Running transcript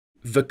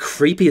the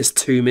creepiest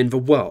tomb in the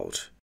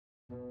world.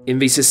 In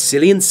the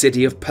Sicilian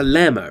city of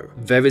Palermo,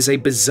 there is a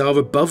bizarre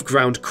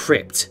above-ground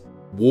crypt.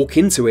 Walk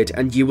into it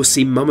and you will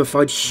see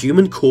mummified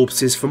human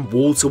corpses from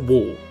wall to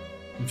wall.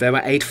 There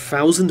are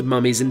 8,000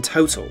 mummies in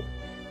total.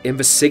 In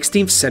the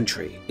 16th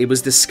century, it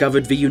was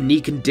discovered the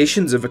unique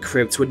conditions of a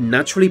crypt would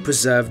naturally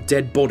preserve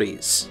dead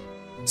bodies.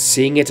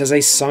 Seeing it as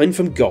a sign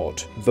from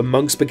God, the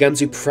monks began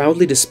to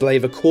proudly display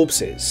the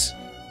corpses.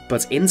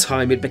 But in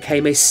time it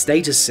became a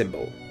status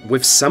symbol,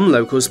 with some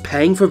locals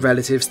paying for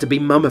relatives to be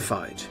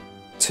mummified.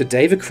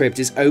 Today the crypt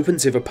is open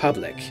to the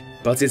public,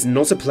 but it's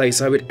not a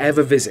place I would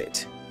ever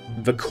visit.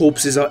 The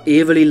corpses are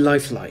eerily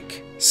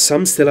lifelike,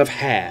 some still have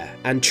hair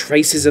and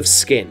traces of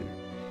skin.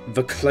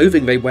 The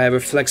clothing they wear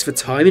reflects the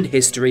time in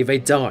history they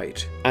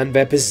died, and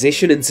their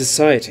position in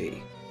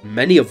society.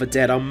 Many of the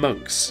dead are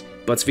monks,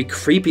 but the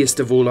creepiest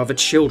of all are the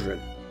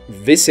children.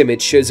 This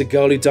image shows a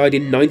girl who died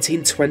in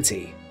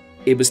 1920.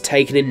 It was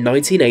taken in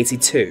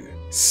 1982,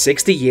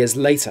 60 years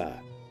later,